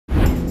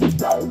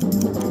My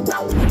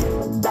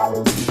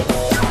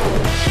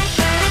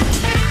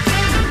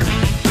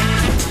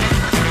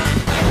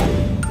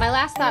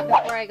last thought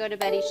before I go to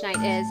bed each night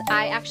is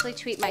I actually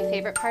tweet my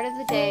favorite part of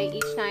the day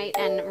each night,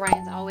 and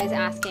Ryan's always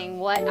asking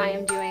what I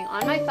am doing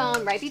on my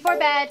phone right before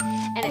bed,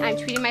 and I'm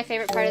tweeting my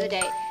favorite part of the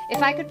day.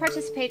 If I could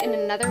participate in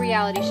another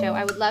reality show,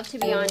 I would love to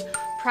be on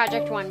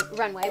Project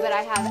Runway, but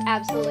I have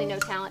absolutely no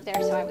talent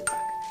there, so I would suck.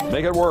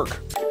 Make it work.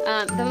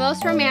 The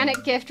most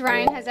romantic gift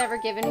Ryan has ever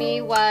given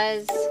me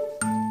was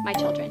my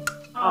children.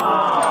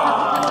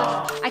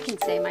 I can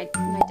say my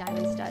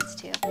diamond studs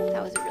too.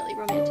 That was a really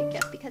romantic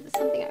gift because it's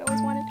something I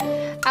always wanted.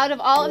 Out of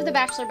all of the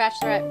Bachelor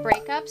Bachelorette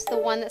breakups, the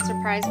one that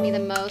surprised me the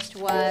most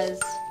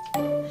was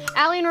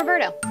Allie and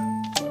Roberto.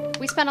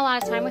 We spent a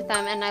lot of time with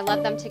them and I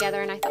loved them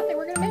together and I thought they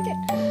were gonna make it.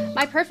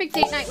 My perfect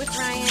date night with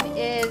Ryan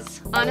is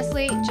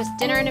honestly just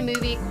dinner and a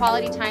movie,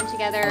 quality time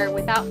together,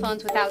 without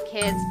phones, without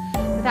kids,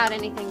 without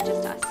anything,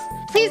 just us.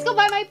 Please go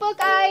buy my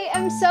book. I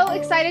am so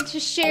excited to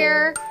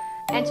share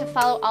and to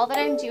follow all that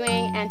I'm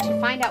doing, and to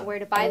find out where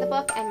to buy the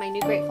book and my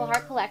new Grateful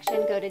Heart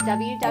collection, go to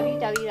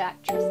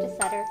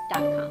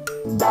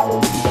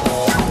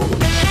www.tristasutter.com.